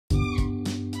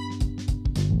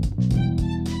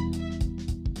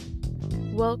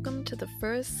Welcome to the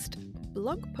first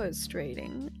blog post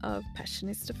reading of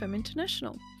Passionista Femme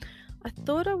International. I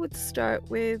thought I would start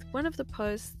with one of the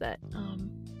posts that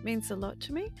means a lot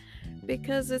to me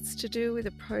because it's to do with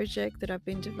a project that I've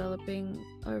been developing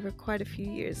over quite a few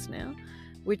years now,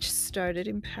 which started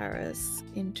in Paris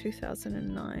in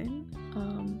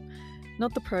 2009.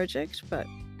 Not the project, but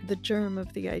the germ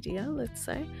of the idea, let's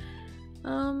say.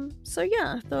 I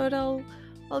thought I'll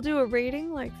do a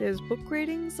reading, like there's book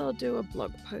readings, I'll do a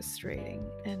blog post reading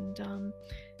and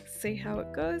see how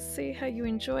it goes, see how you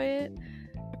enjoy it.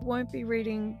 I won't be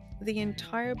reading the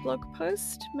entire blog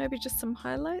post, maybe just some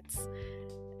highlights.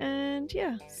 And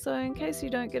so in case you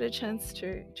don't get a chance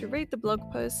to read the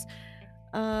blog post,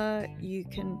 you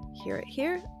can hear it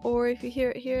here, or if you hear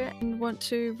it here and want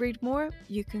to read more,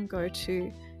 you can go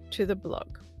to the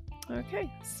blog. Okay,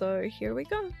 so here we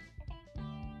go.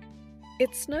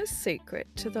 It's no secret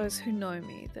to those who know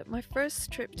me that my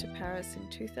first trip to Paris in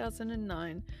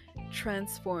 2009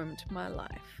 transformed my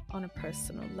life on a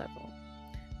personal level,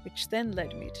 which then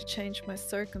led me to change my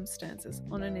circumstances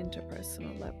on an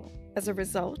interpersonal level. As a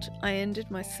result, I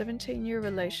ended my 17-year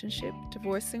relationship,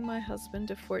 divorcing my husband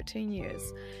of 14 years,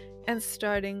 and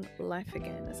starting life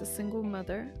again as a single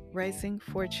mother, raising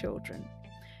 4 children.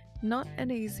 Not an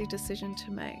easy decision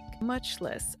to make, much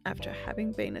less after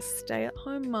having been a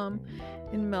stay-at-home mum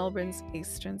in Melbourne's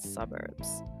eastern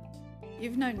suburbs.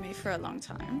 You've known me for a long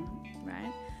time,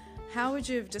 right? How would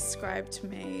you have described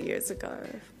me years ago?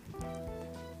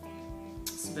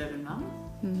 Suburban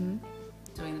mum,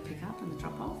 doing the pick-up and the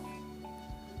drop-off.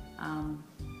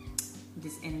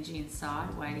 This energy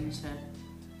inside waiting to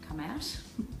come out.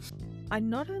 I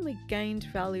not only gained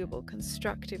valuable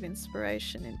constructive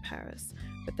inspiration in Paris,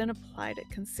 but then applied it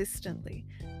consistently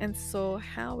and saw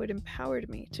how it empowered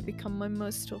me to become my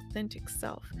most authentic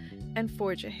self and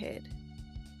forge ahead.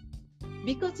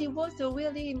 Because it was a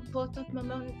really important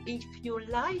moment in your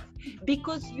life,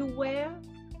 because you were,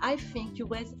 I think you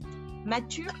were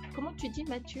mature. Comment tu dis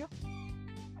mature?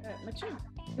 Mature.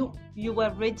 You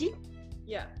were ready?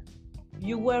 Yeah.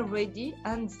 You were ready,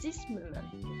 and this moment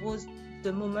was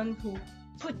the moment who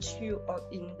put you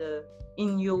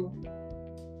in your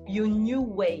new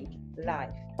way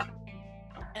life.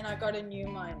 And I got a new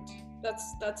mind.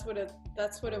 That's what it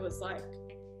was like.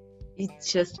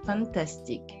 It's just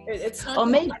fantastic. It's not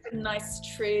like a nice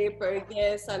trip or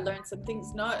yes, I learned some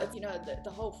things. No,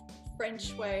 the whole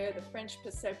French way or the French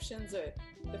perceptions or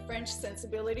the French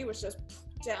sensibility was just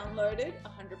downloaded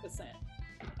 100%.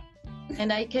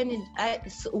 And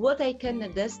what I can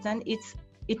understand, it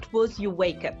was you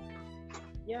wake up.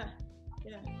 Yeah.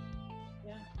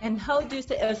 And how do you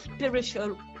say a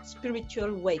spiritual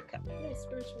wake up? Yeah,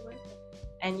 spiritual wake up.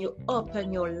 And you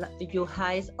open your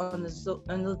eyes on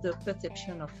another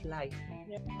perception of life.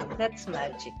 Yeah. That's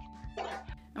magic.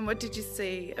 And what did you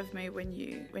see of me when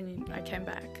I came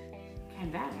back?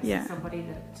 Yeah. Somebody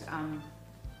that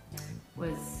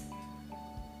was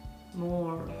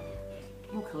more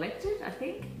collected, I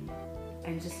think,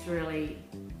 and just really,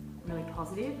 really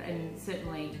positive, and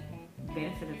certainly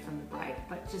benefited from the break,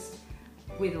 but just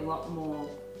with a lot more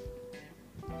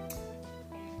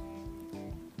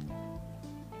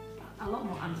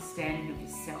understanding of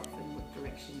yourself and what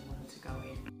direction you wanted to go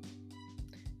in.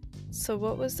 So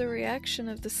what was the reaction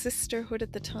of the sisterhood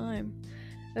at the time,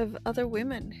 of other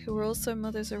women who were also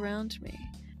mothers around me?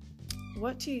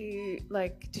 What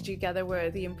did you gather were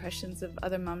the impressions of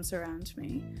other mums around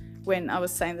me when I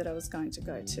was saying that I was going to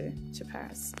go to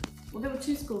Paris? Well, there were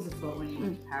 2 schools of thought when you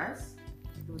went to Paris.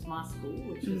 There was my school,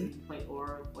 which was a complete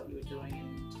aura of what you were doing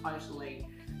and totally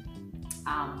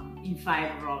in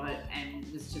favour of it, and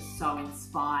was just so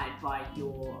inspired by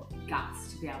your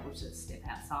guts to be able to step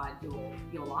outside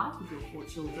your life with your 4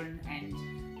 children and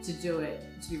to do it,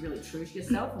 to be really true to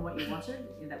yourself and what you wanted.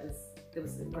 And there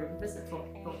was a group of us that thought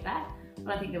that.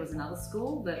 But I think there was another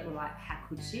school that were like, how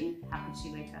could she? How could she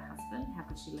leave her husband? How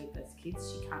could she leave those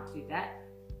kids? She can't do that.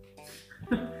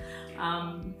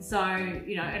 And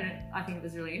I think it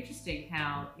was really interesting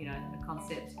how, the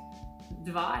concept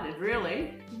divided,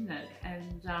 really, didn't it?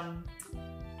 And I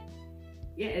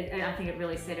think it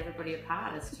really set everybody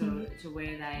apart as to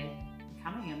where they're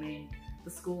coming. I mean,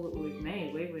 the school that were with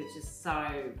me, we were just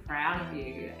so proud of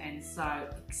you and so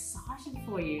excited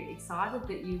for you, excited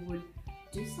that you would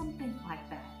do something like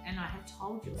that. And I have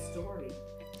told your story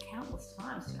countless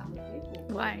times to other people.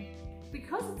 Why?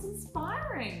 Because it's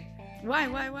inspiring. Why?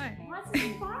 Why is it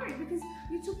inspiring? Because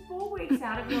you took 4 weeks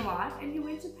out of your life and you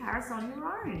went to Paris on your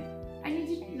own and you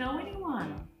didn't know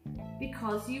anyone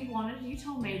because you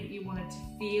told me that you wanted to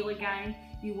feel again,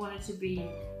 you wanted to be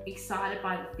excited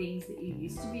by the things that you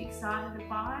used to be excited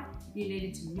by. You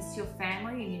needed to miss your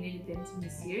family and you needed them to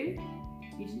miss you.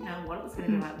 You didn't know what it was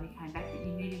going to be like when you came back, but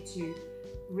you needed to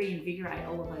reinvigorate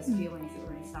all of those feelings that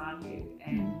were inside you.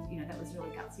 And, you know, that was really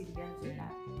gutsy to be able to do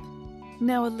that.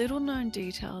 Now, a little known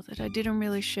detail that I didn't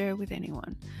really share with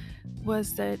anyone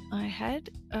was that I had,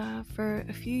 for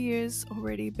a few years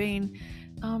already, been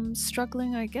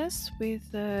struggling, I guess,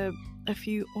 with a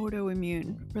few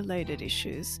autoimmune related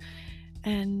issues.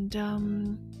 And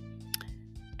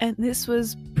this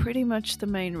was pretty much the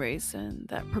main reason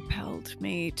that propelled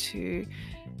me to,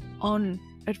 on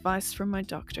advice from my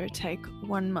doctor, take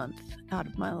 1 month out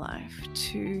of my life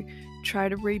to try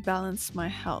to rebalance my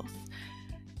health.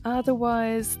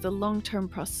 Otherwise, the long-term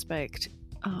prospect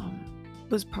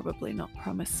was probably not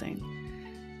promising.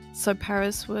 So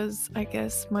Paris was, I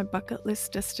guess, my bucket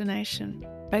list destination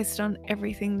based on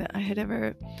everything that I had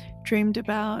ever dreamed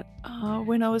about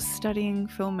when I was studying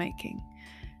filmmaking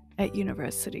at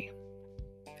university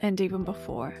and even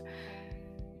before.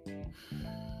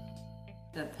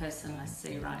 The person I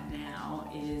see right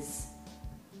now is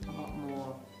a lot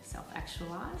more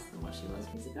self-actualized than what she was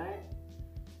years ago.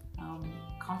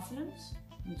 Confident,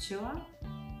 mature,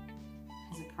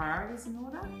 has her priorities in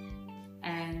order,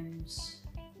 and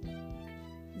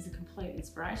is a complete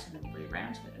inspiration to everybody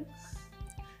around her.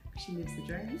 She lives the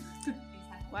dream.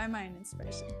 Why am I an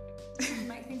inspiration? You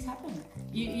make things happen.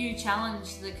 You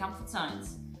challenge the comfort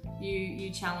zones. You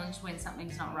challenge when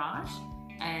something's not right,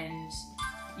 and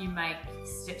you make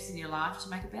steps in your life to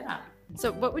make it better.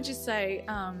 So what would you say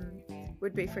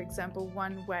would be, for example,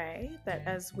 one way that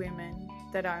as women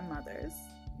that are mothers,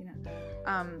 you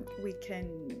know, we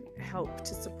can help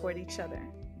to support each other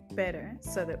better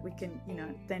so that we can, you know,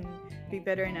 then be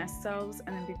better in ourselves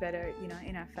and then be better, you know,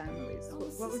 in our families?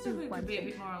 What would you we could be a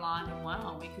bit more aligned and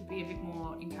well. We could be a bit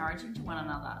more encouraging to one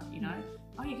another, you know.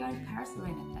 Oh, you're going to Paris,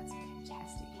 Louina? That's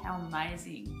fantastic. How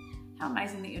amazing. How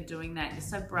amazing that you're doing that. You're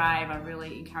so brave. I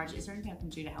really encourage you. Is there anything I can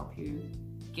do to help you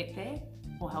get there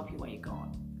or help you where you're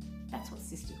going? That's what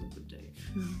sisterhood would do.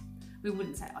 We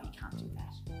wouldn't say, oh, you can't do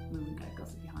that. We wouldn't go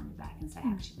gossip behind your back and say,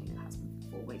 actually, your husband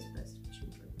for 4 weeks first for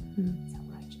children. It's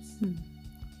outrageous.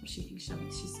 But she thinks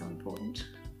she's so important.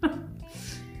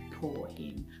 Poor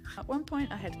him. At one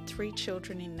point, I had 3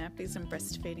 children in nappies and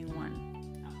breastfeeding 1.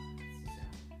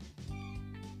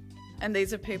 And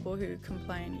these are people who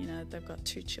complain, you know, they've got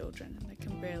 2 children and they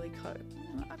can barely cope.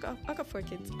 I got 4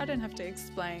 kids. I don't have to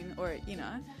explain or, you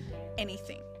know,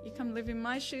 anything. You come live in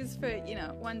my shoes for, you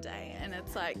know, 1 day and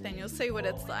it's like, then you'll see what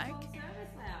it's like.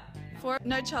 For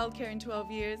no childcare in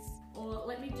 12 years. Or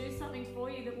let me do something for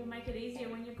you that will make it easier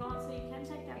when you're gone so you can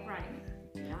take that break.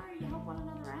 You know, you help one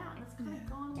another out. And it's kind of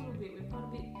gone a little bit. We've got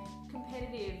a bit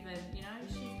competitive and, you know,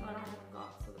 she's got, I haven't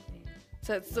got sort of thing.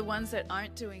 So it's the ones that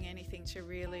aren't doing anything to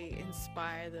really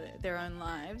inspire their own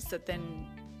lives that then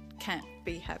can't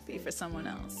be happy for someone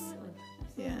else.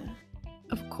 Yeah.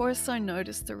 Of course, I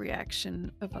noticed the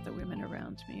reaction of other women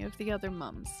around me, of the other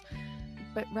mums.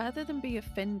 But rather than be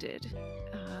offended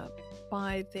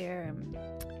by their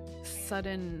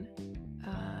sudden,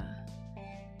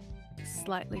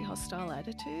 slightly hostile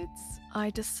attitudes, I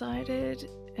decided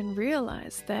and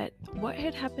realized that what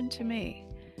had happened to me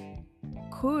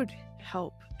could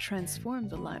help transform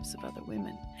the lives of other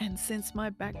women. And since my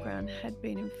background had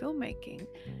been in filmmaking,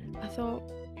 I thought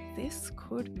this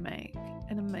could make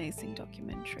an amazing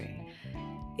documentary.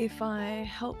 If I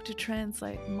help to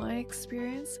translate my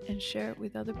experience and share it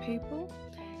with other people,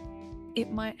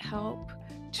 it might help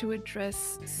to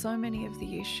address so many of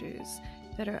the issues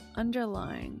that are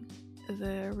underlying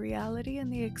the reality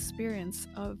and the experience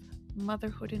of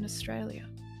motherhood in Australia.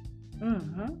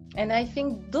 And I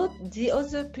think the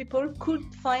other people could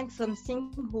find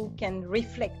something who can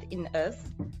reflect in us,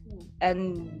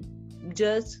 and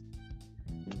just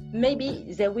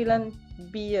maybe they wouldn't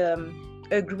be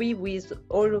agree with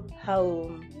all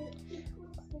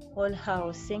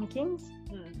our thinkings,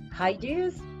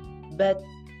 ideas, but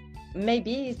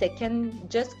maybe they can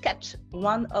just catch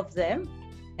one of them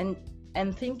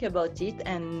and think about it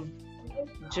and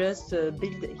just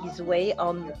build his way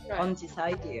on this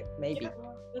idea, maybe.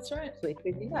 That's right. So it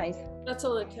will be nice. That's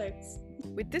all it takes.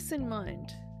 With this in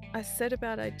mind, I set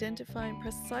about identifying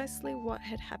precisely what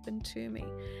had happened to me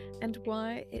and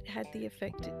why it had the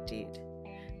effect it did.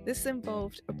 This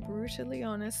involved a brutally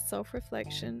honest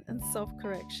self-reflection and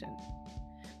self-correction.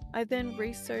 I then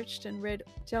researched and read,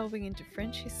 delving into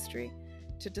French history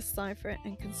to decipher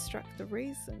and construct the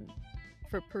reason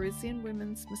for Parisian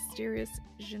women's mysterious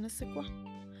je ne sais quoi,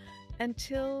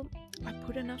 until I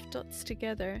put enough dots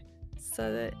together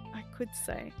so that I could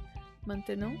say,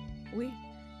 maintenant, oui,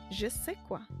 je sais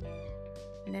quoi.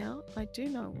 Now I do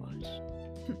know what.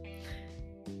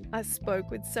 I spoke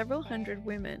with several hundred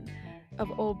women of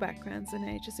all backgrounds and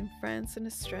ages in France and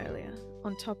Australia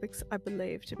on topics I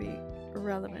believe to be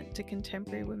relevant to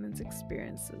contemporary women's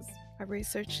experiences. I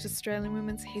researched Australian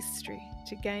women's history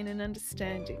to gain an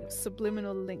understanding of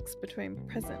subliminal links between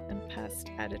present and past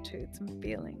attitudes and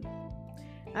feeling.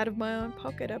 Out of my own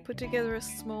pocket, I put together a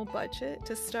small budget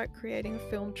to start creating a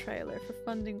film trailer for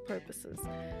funding purposes,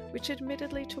 which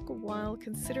admittedly took a while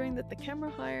considering that the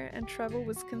camera hire and travel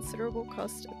was considerable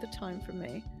cost at the time for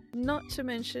me. Not to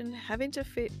mention having to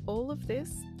fit all of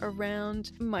this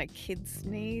around my kids'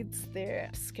 needs, their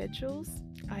schedules.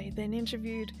 I then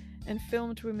interviewed and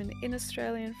filmed women in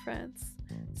Australia and France.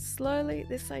 Slowly,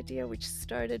 this idea, which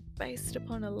started based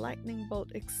upon a lightning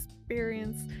bolt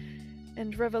experience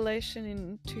and revelation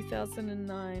in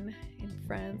 2009 in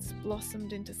France,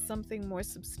 blossomed into something more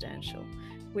substantial,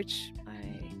 which I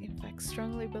in fact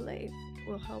strongly believe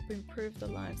will help improve the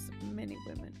lives of many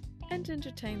women and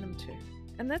entertain them too.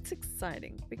 And that's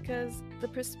exciting because the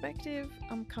perspective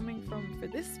I'm coming from for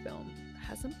this film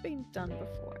hasn't been done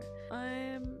before. I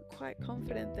am quite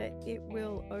confident that it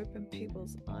will open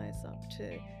people's eyes up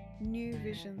to new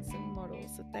visions and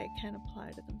models that they can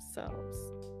apply to themselves.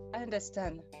 I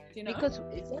understand. You know? Because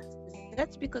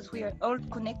that's because we are all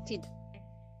connected,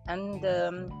 and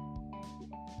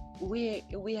we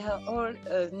have all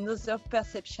another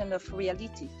perception of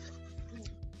reality.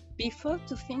 Before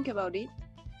to think about it,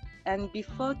 and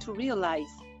before to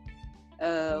realize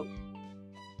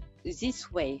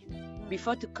this way,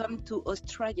 before to come to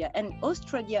Australia,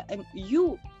 and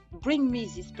you bring me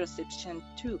this perception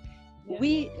too. Yeah.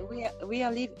 We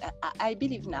are I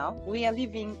believe now we are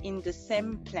living in the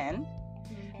same plan,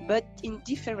 but in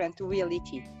different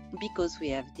reality, because we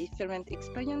have different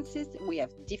experiences, we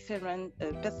have different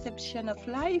perception of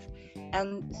life,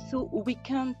 and so we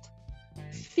can't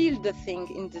feel the thing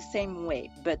in the same way.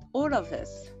 But all of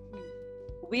us,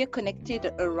 we are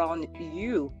connected around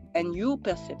you and your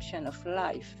perception of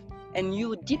life and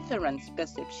your different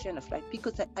perception of life,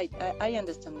 because I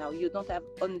understand now you don't have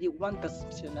only one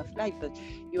perception of life, but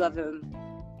you have a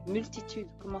multitude,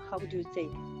 how do you say,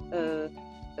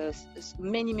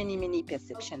 many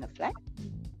perception of life.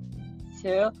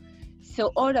 So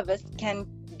all of us can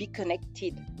be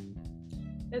connected.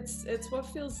 It's what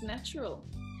feels natural.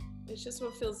 It's just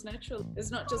what feels natural.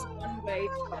 There's not just one way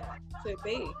to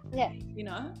be. Yeah. You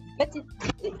know? But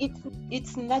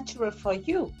it's natural for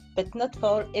you, but not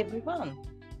for everyone.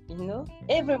 You know?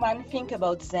 Everyone think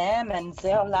about them and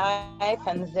their life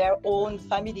and their own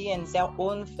family and their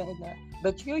own family.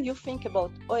 But you think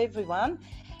about everyone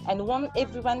and want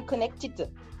everyone connected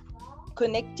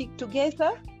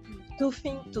together, to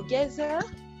think together,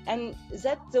 and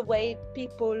that's the way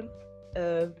people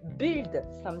build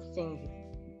something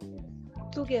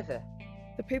together.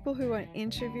 The people who I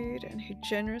interviewed and who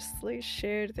generously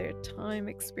shared their time,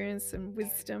 experience, and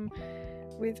wisdom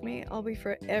with me, I'll be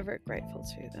forever grateful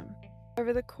to them.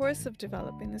 Over the course of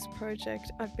developing this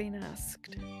project, I've been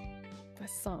asked by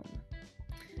some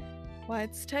why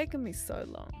it's taken me so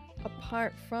long,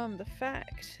 apart from the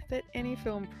fact that any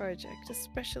film project,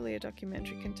 especially a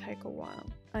documentary, can take a while.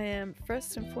 I am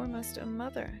first and foremost a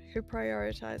mother who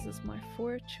prioritizes my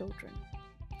 4 children.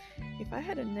 If I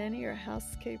had a nanny or a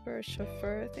housekeeper or a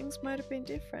chauffeur, things might have been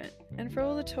different. And for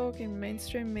all the talk in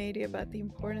mainstream media about the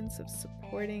importance of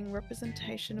supporting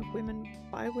representation of women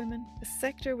by women, a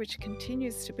sector which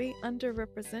continues to be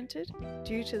underrepresented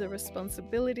due to the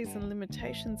responsibilities and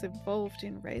limitations involved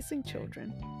in raising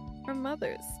children, are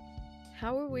mothers.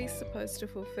 How are we supposed to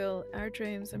fulfill our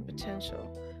dreams and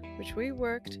potential, which we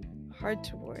worked hard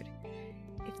toward,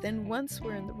 if then once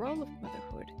we're in the role of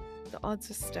motherhood, the odds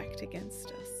are stacked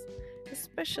against us?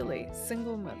 Especially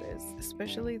single mothers,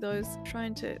 especially those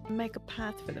trying to make a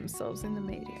path for themselves in the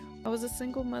media. I was a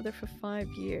single mother for 5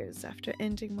 years after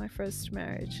ending my first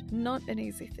marriage. Not an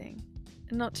easy thing.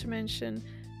 Not to mention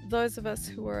those of us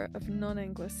who are of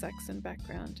non-Anglo-Saxon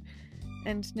background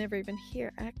and never even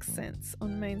hear accents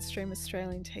on mainstream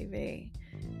Australian TV.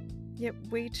 Yet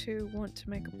we too want to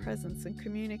make a presence and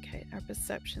communicate our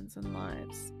perceptions and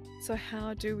lives. So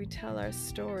how do we tell our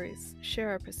stories, share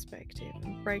our perspective,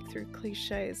 and break through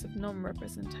cliches of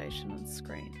non-representation on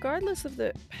screen? Regardless of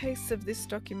the pace of this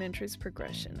documentary's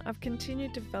progression, I've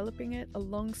continued developing it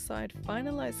alongside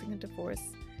finalizing a divorce,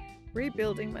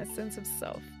 rebuilding my sense of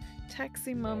self,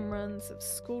 taxi mum runs of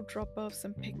school drop-offs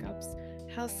and pickups,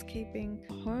 housekeeping,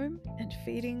 home and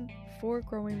feeding 4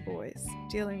 growing boys,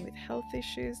 dealing with health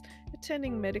issues,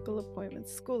 attending medical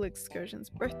appointments, school excursions,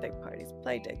 birthday parties,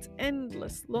 play dates,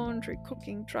 endless laundry,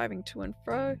 cooking, driving to and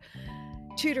fro,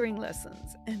 tutoring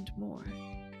lessons, and more.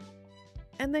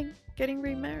 and then getting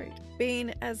remarried,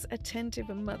 being as attentive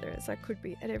a mother as I could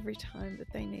be at every time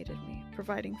that they needed me,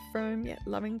 providing firm yet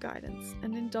loving guidance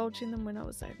and indulging them when I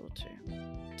was able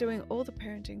to, doing all the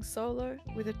parenting solo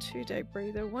with a 2-day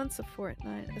breather once a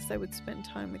fortnight as they would spend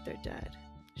time with their dad.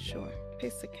 Sure,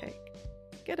 piece of cake.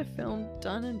 Get a film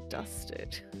done and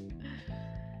dusted.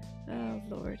 Oh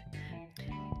Lord.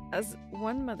 As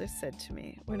one mother said to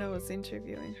me when I was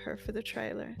interviewing her for the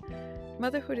trailer,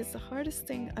 motherhood is the hardest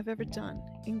thing I've ever done,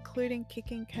 including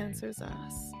kicking cancer's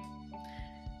ass.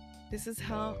 This is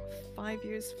how 5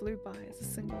 years flew by as a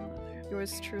single mother.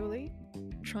 Yours truly,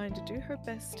 trying to do her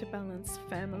best to balance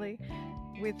family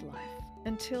with life,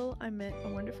 until I met a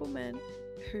wonderful man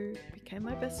who became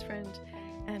my best friend,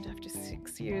 and after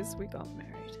 6 years we got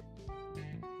married.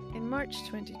 In March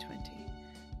 2020,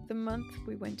 the month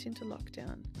we went into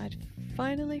lockdown, I'd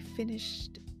finally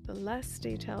finished the last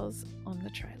details on the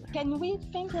trailer. Can we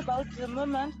think about the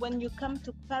moment when you come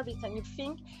to Paris and you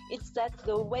think it's that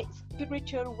the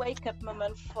spiritual wake-up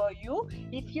moment for you?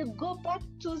 If you go back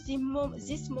to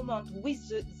this moment with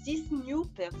this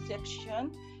new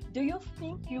perception, do you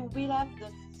think you will have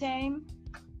the same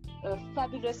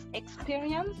fabulous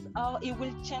experience, or it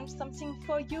will change something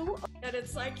for you? That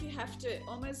it's like you have to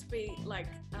almost be like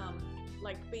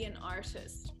be an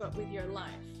artist, but with your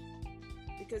life,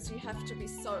 because you have to be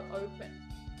so open.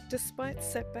 Despite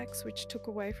setbacks which took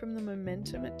away from the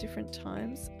momentum at different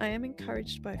times, I am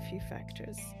encouraged by a few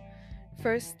factors.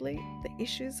 Firstly, the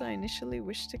issues I initially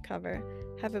wished to cover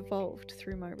have evolved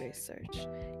through my research,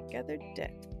 gathered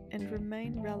depth, and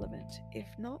remain relevant, if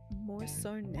not more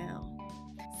so now.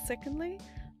 Secondly,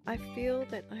 I feel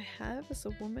that I have, as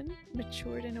a woman,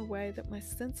 matured in a way that my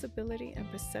sensibility and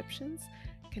perceptions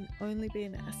can only be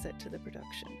an asset to the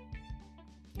production.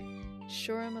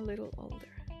 Sure, I'm a little older,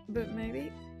 but maybe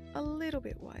a little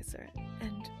bit wiser,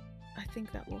 and I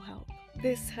think that will help.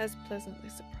 This has pleasantly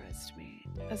surprised me,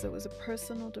 as it was a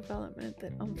personal development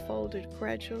that unfolded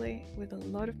gradually with a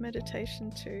lot of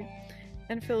meditation too,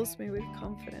 and fills me with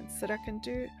confidence that I can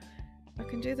do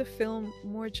the film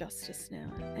more justice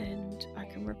now, and I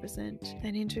can represent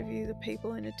and interview the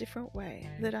people in a different way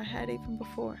that I had even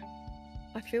before.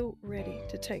 I feel ready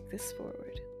to take this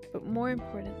forward, but more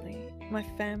importantly, my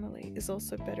family is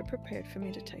also better prepared for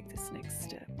me to take this next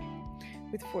step.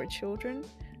 With 4 children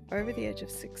over the age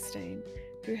of 16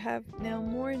 who have now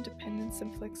more independence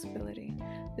and flexibility,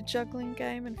 the juggling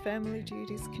game and family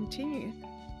duties continue,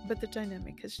 but the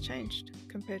dynamic has changed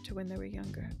compared to when they were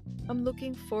younger. I'm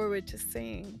looking forward to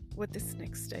seeing what this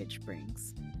next stage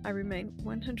brings. I remain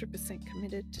 100%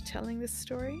 committed to telling this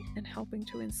story and helping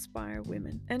to inspire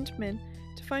women and men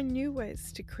to find new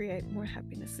ways to create more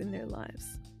happiness in their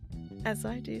lives, as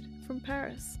I did from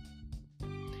Paris.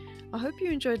 I hope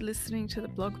you enjoyed listening to the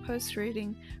blog post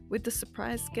reading with the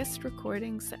surprise guest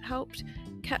recordings that helped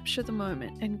capture the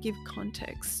moment and give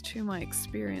context to my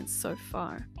experience so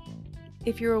far.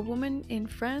 If you're a woman in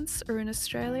France or in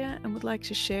Australia and would like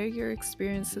to share your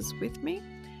experiences with me,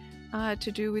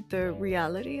 to do with the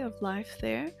reality of life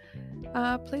there,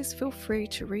 please feel free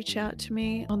to reach out to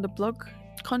me on the blog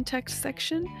contact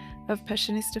section of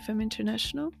Passionista Femme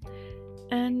International.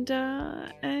 And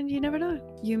you never know,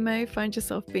 you may find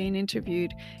yourself being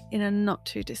interviewed in a not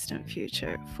too distant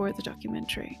future for the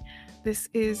documentary. This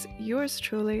is yours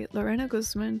truly, Lorena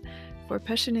Guzman, for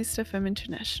Passionista Femme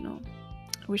International.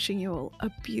 Wishing you all a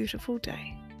beautiful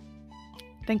day.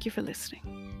 Thank you for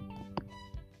listening.